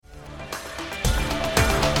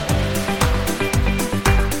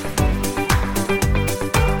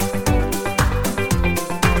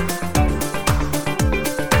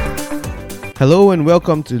Hello and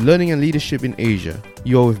welcome to Learning and Leadership in Asia.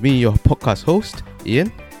 You're with me, your podcast host,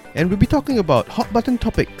 Ian, and we'll be talking about hot button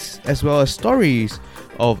topics as well as stories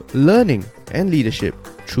of learning and leadership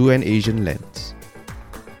through an Asian lens.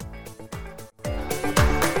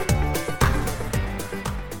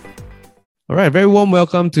 All right, very warm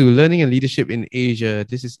welcome to Learning and Leadership in Asia.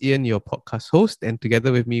 This is Ian, your podcast host, and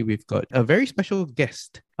together with me, we've got a very special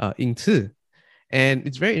guest, Ying Ci. And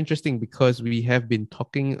it's very interesting because we have been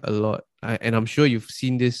talking a lot, and I'm sure you've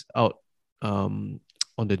seen this out on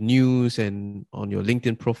the news and on your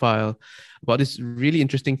LinkedIn profile about this really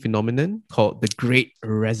interesting phenomenon called the Great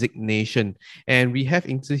Resignation. And we have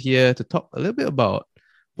Ying Ci here to talk a little bit about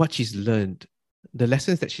what she's learned, the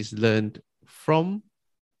lessons that she's learned from,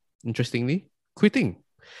 interestingly, quitting.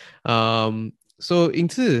 So Ying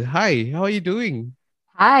Ci, hi, how are you doing?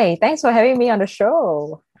 Hi, thanks for having me on the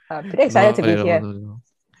show. Pretty excited to be here. No.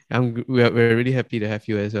 We're really happy to have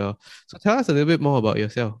you as well. So tell us a little bit more about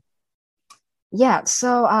yourself. Yeah,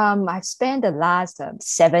 so I've spent the last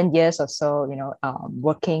 7 years or so,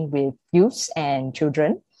 working with youths and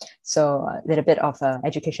children. So a little bit of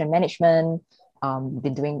education management.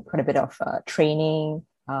 Been doing quite a bit of training.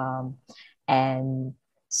 And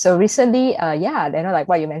so recently, like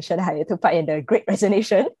what you mentioned, I took part in the Great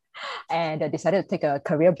Resignation and I decided to take a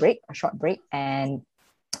career break, a short break. And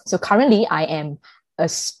so currently I am a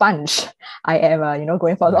sponge. I am,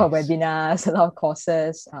 going for a lot of webinars, a lot of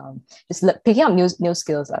courses, just picking up new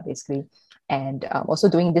skills, basically, and also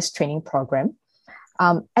doing this training program.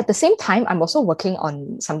 At the same time, I'm also working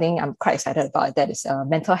on something I'm quite excited about. That is a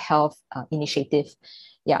mental health initiative.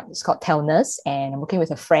 Yeah, it's called Telness, and I'm working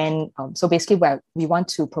with a friend. So basically, where we want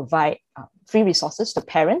to provide free resources to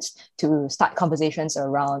parents to start conversations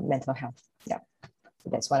around mental health. Yeah, so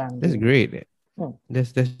that's what I'm doing. That's great.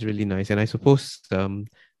 That's really nice. And I suppose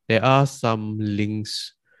there are some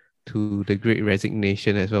links to the Great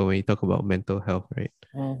Resignation as well when you talk about mental health, right?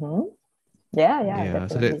 Mm-hmm. Yeah.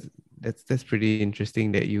 So that's pretty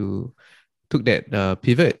interesting that you took that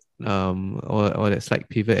pivot or that slight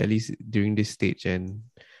pivot, at least during this stage. And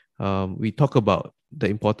we talk about the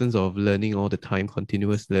importance of learning all the time,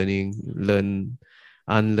 continuous learning, learn,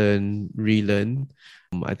 unlearn, relearn.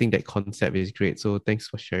 I think that concept is great. So thanks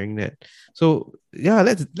for sharing that. So yeah,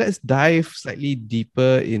 let's dive slightly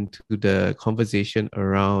deeper into the conversation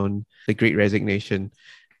around the Great Resignation.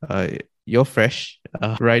 You're fresh,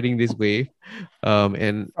 riding this wave,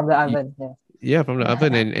 and from the oven. from the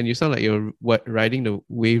oven, and you sound like you're riding the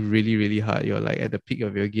wave really, really hard. You're like at the peak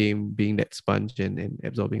of your game, being that sponge and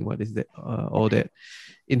absorbing what is that all that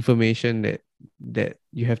information that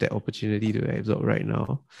you have that opportunity to absorb right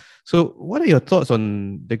now. So what are your thoughts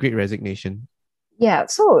on the Great Resignation? Yeah,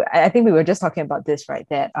 so I think we were just talking about this, right?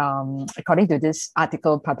 That according to this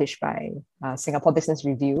article published by Singapore Business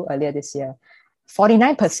Review earlier this year,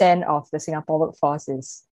 49% of the Singapore workforce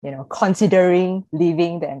is, considering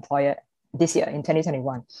leaving the employer this year in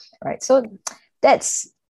 2021, right? So that's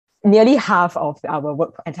nearly half of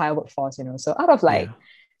our entire workforce, So out of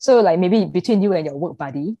maybe between you and your work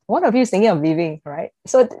buddy, one of you is thinking of leaving, right?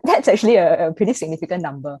 So that's actually a pretty significant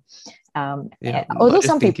number. Although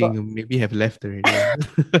some people maybe have left already.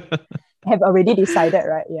 have already decided,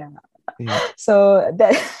 right? Yeah. So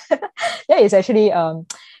that is actually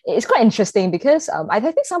it's quite interesting because I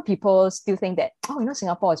think some people still think that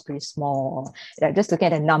Singapore is pretty small. Just looking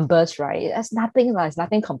at the numbers, right? It's nothing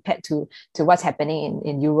compared to what's happening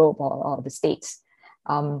in Europe or the States.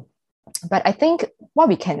 But I think what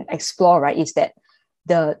we can explore, right, is that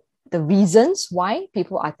the reasons why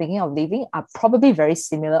people are thinking of leaving are probably very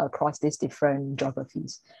similar across these different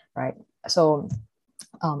geographies, right? So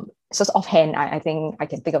offhand, I think I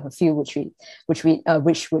can think of a few which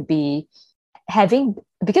would be having,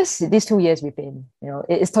 because these 2 years we've been,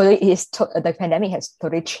 the pandemic has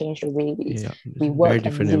totally changed the way we work. Very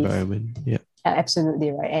different environment. Yeah,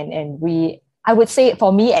 absolutely right. And I would say,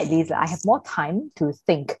 for me at least, I have more time to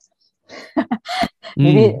think. I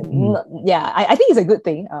think it's a good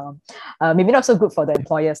thing. Maybe not so good for the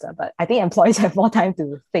employers, but I think employees have more time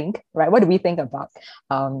to think, right? What do we think about?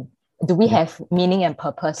 Do we have meaning and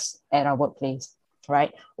purpose at our workplace,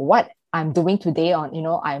 right? What I'm doing today I'm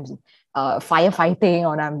firefighting,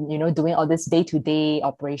 or I'm doing all this day-to-day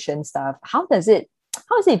operation stuff. How is it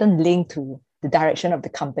even linked to the direction of the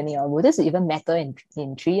company, or will this even matter in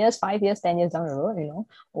 3 years, 5 years, 10 years down the road?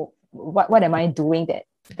 What am I doing that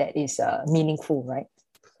is meaningful, right?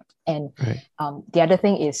 And the other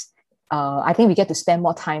thing is, I think we get to spend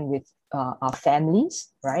more time with our families,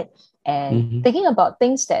 right? And thinking about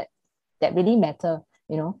things that really matter,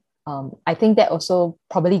 I think that also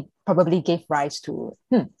probably gave rise to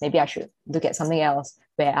maybe I should look at something else,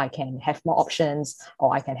 where I can have more options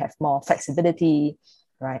or I can have more flexibility,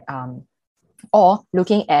 right? Or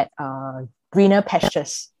looking at greener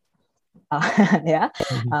pastures. Yeah,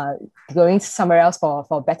 Mhm. going somewhere else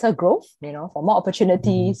for better growth, for more Mhm.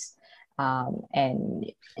 opportunities,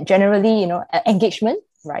 and generally, engagement,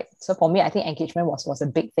 right? So for me, I think engagement was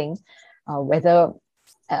a big thing. Whether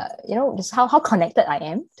just how connected I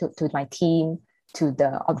am to my team, to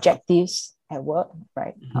the objectives at work,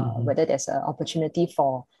 right? Mhm. Whether there's an opportunity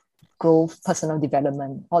for growth, personal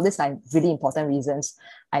development, all these are really important reasons,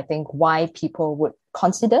 I think, why people would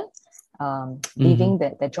consider Mhm. leaving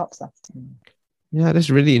their jobs. Yeah,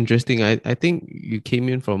 that's really interesting. I think you came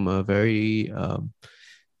in from a very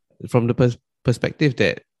from the perspective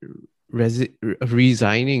that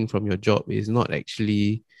resigning from your job is not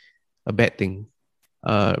actually a bad thing,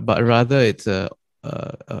 but rather it's a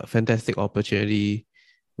fantastic opportunity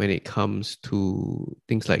when it comes to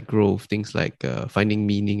things like growth, things like finding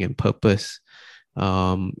meaning and purpose,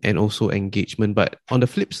 and also engagement. But on the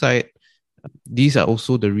flip side, these are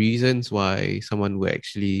also the reasons why someone will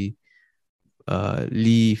actually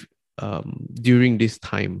leave during this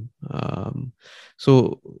time. So,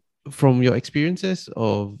 from your experiences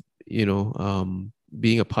of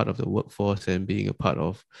being a part of the workforce and being a part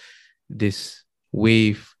of this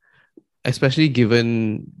wave, especially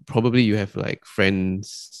given probably you have like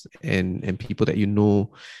friends and people that you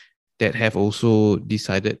know that have also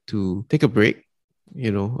decided to take a break,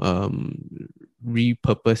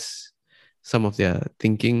 repurpose some of their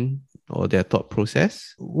thinking or their thought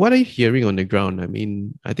process. What are you hearing on the ground? I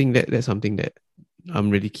mean, I think that's something that I'm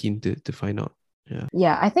really keen to find out. Yeah.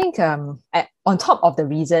 Yeah, I think on top of the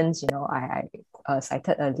reasons, I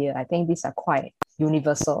cited earlier, I think these are quite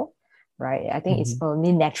universal, right? I think it's Mm-hmm.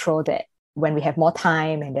 only natural that when we have more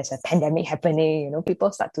time and there's a pandemic happening,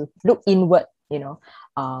 people start to look inward, kind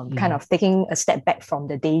Mm-hmm. of taking a step back from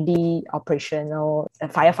the daily operational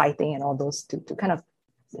firefighting and all those to kind of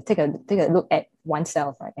take a look at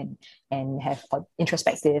oneself, right, and have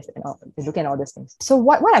introspective and look at all these things. So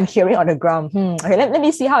what I'm hearing on the ground, okay, let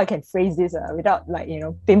me see how I can phrase this without like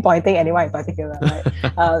pinpointing anyone in particular, right?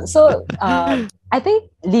 I think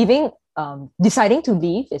deciding to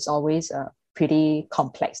leave is always a pretty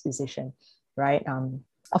complex decision, right?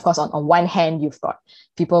 Of course, on one hand, you've got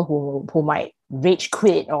people who might rage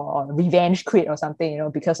quit or revenge quit or something,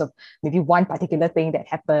 because of maybe one particular thing that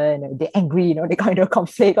happened, and they're angry, they got into a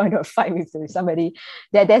conflict, got into a fight with somebody.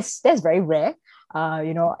 That's very rare,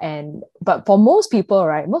 but for most people,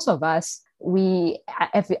 right, most of us,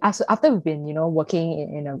 after we've been working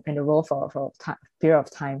in a role for a period of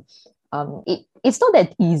time, it's not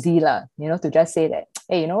that easy to just say that,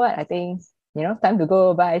 hey, you know what, I think time to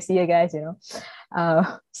go, bye, see you guys.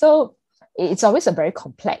 So it's always a very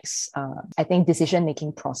complex, I think,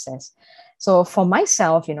 decision-making process. So for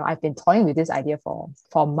myself, I've been toying with this idea for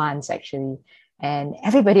months actually. And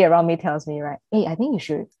everybody around me tells me, right, hey, I think you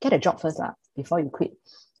should get a job first before you quit,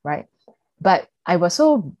 right? But I was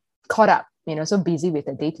so caught up, so busy with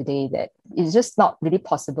the day-to-day that it's just not really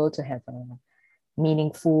possible to have a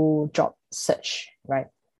meaningful job search, right?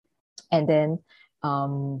 And then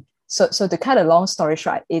so to cut a long story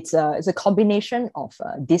short, it's a combination of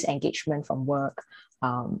disengagement from work,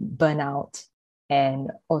 burnout, and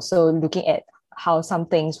also looking at how some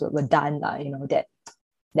things were done, that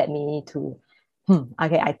led me to,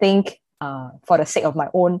 okay, I think for the sake of my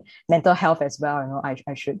own mental health as well,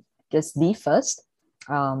 I should just leave first.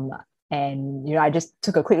 And I just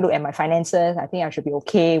took a quick look at my finances. I think I should be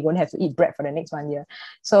okay. Won't have to eat bread for the next 1 year.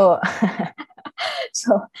 So,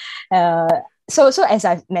 so, uh, so as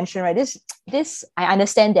I mentioned, right, this I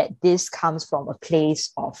understand that this comes from a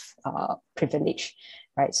place of privilege,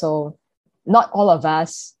 right? So, not all of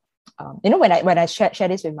us, when I share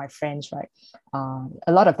this with my friends, right,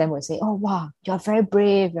 a lot of them will say, "Oh wow, you're very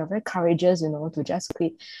brave, you're very courageous, to just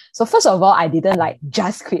quit." So first of all, I didn't like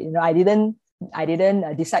just quit. I didn't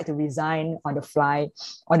decide to resign on the fly,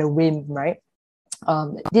 on a whim, right?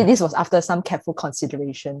 This was after some careful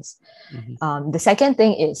considerations. Mm-hmm. The second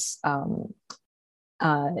thing is,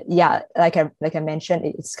 yeah, like I mentioned,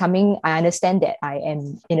 it's coming. I understand that I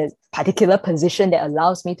am in a particular position that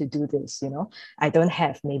allows me to do this. I don't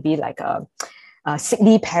have maybe like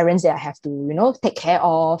sickly parents that I have to, take care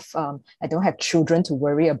of. I don't have children to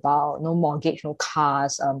worry about, no mortgage, no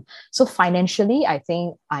cars. So financially, I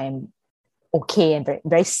think I am okay and very,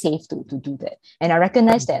 very safe to do that. And I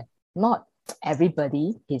recognize that not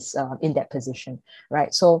everybody is in that position,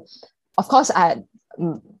 right? So, of course, I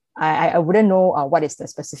wouldn't know what is the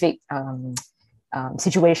specific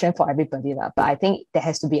situation for everybody, but I think there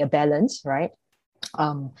has to be a balance, right?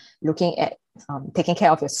 Looking at taking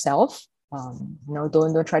care of yourself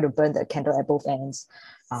Don't try to burn the candle at both ends.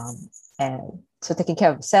 And so taking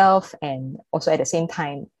care of yourself, and also at the same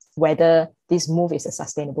time, whether this move is a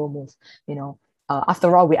sustainable move.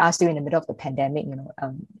 After all, we are still in the middle of the pandemic.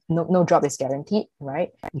 No job is guaranteed,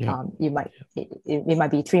 right? Yeah. It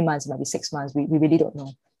might be 3 months, it might be 6 months. We really don't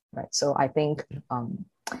know, right? So I think,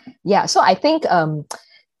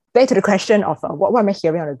 back to the question of what am I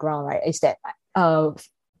hearing on the ground, right? Is that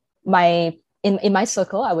in my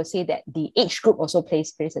circle, I would say that the age group also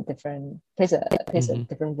plays a different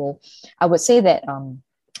role. I would say that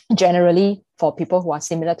generally for people who are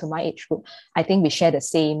similar to my age group, I think we share the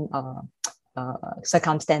same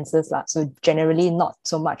circumstances. So generally not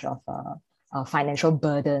so much of financial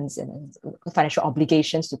burdens and financial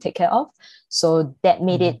obligations to take care of. So that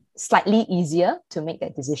made it slightly easier to make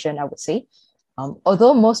that decision, I would say.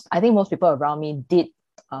 Although I think most people around me did,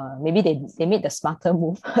 maybe they made the smarter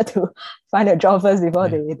move to find a job first before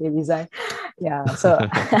they resign. Yeah. So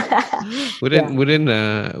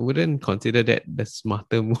wouldn't consider that the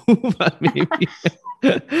smarter move, but maybe.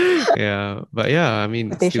 Yeah, but yeah, I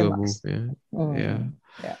mean, it's still a move.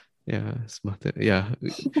 Yeah, smarter. Yeah,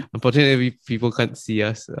 unfortunately, people can't see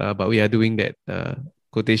us, but we are doing that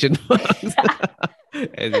quotation marks,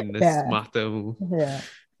 as in the smarter move.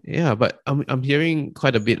 Yeah, but I'm hearing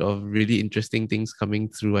quite a bit of really interesting things coming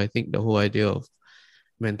through. I think the whole idea of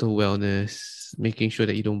mental wellness, making sure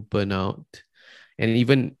that you don't burn out. And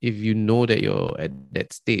even if you know that you're at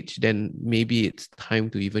that stage, then maybe it's time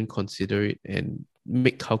to even consider it and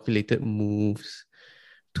make calculated moves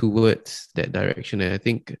towards that direction. And I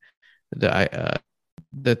think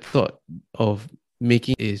the thought of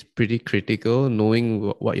making is pretty critical,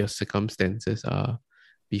 knowing what your circumstances are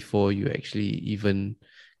before you actually even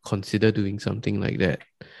consider doing something like that.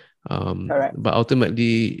 But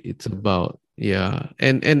ultimately, it's about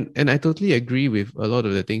and I totally agree with a lot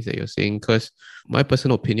of the things that you're saying, because my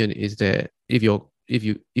personal opinion is that if your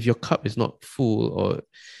cup is not full, or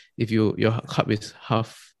if your cup is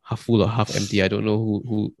half full or half empty, I don't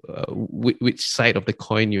know which side of the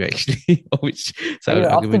coin you actually or which side of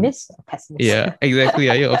the argument. Optimist or pessimist? Yeah, exactly.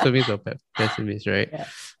 Are you optimist or pessimist, right? Yeah.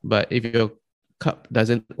 But if your cup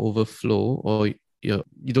doesn't overflow, or you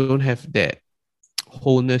don't have that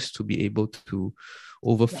wholeness to be able to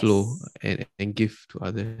overflow and give to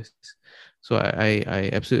others. So I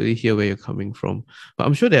absolutely hear where you're coming from. But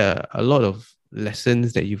I'm sure there are a lot of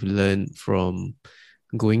lessons that you've learned from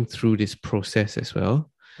going through this process as well.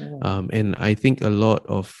 And I think a lot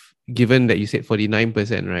of, given that you said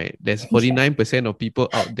 49%, right? There's 49% of people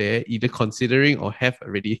out there either considering or have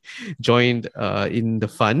already joined in the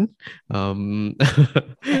fun.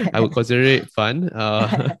 I would consider it fun.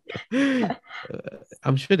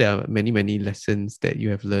 I'm sure there are many, many lessons that you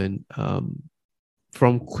have learned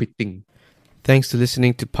from quitting. Thanks to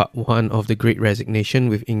listening to part 1 of The Great Resignation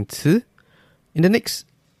with Ying Ci. In the next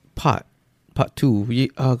part 2,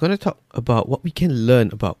 we are going to talk about what we can learn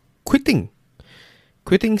about quitting.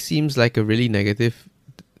 Quitting seems like a really negative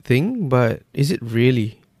thing, but is it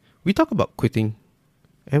really? We talk about quitting,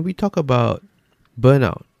 and we talk about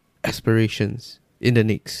burnout, aspirations in the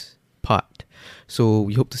next part. So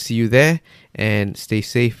we hope to see you there, and stay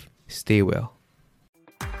safe, stay well.